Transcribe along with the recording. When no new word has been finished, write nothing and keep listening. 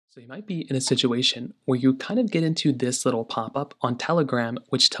So you might be in a situation where you kind of get into this little pop-up on Telegram,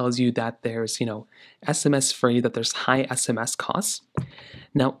 which tells you that there's, SMS free, that there's high SMS costs.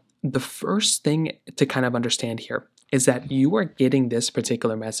 Now, the first thing to kind of understand here is that you are getting this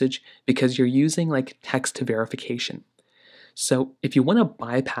particular message because you're using like text verification. So if you want to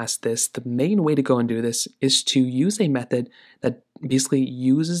bypass this, the main way to go and do this is to use a method that basically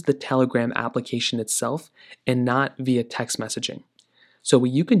uses the Telegram application itself and not via text messaging. So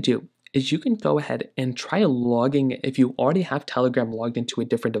what you can do is you can go ahead and try logging. If you already have Telegram logged into a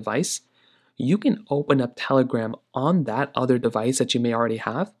different device, you can open up Telegram on that other device that you may already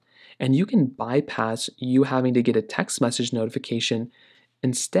have, and you can bypass you having to get a text message notification.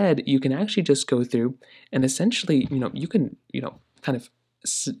 Instead, you can actually just go through and essentially, you can, kind of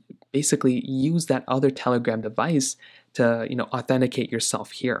basically use that other Telegram device to, authenticate yourself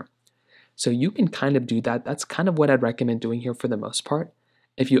here. So you can kind of do that. That's kind of what I'd recommend doing here for the most part.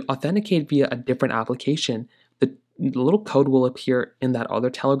 If you authenticate via a different application, the little code will appear in that other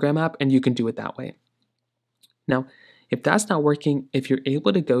Telegram app, and you can do it that way. Now, if that's not working, if you're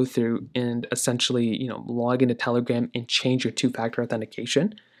able to go through and essentially, log into Telegram and change your two-factor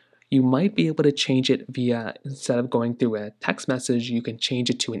authentication, you might be able to change it via, instead of going through a text message, you can change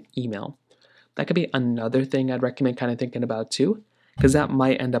it to an email. That could be another thing I'd recommend kind of thinking about too, because that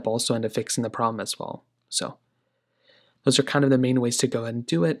might end up fixing the problem as well. So those are kind of the main ways to go ahead and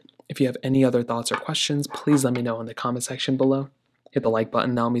do it. If you have any other thoughts or questions, please let me know in the comment section below. Hit the like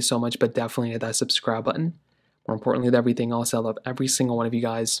button, that would mean so much, but definitely hit that subscribe button. More importantly than everything else, I love every single one of you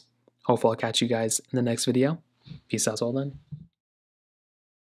guys. Hopefully I'll catch you guys in the next video. Peace out till then.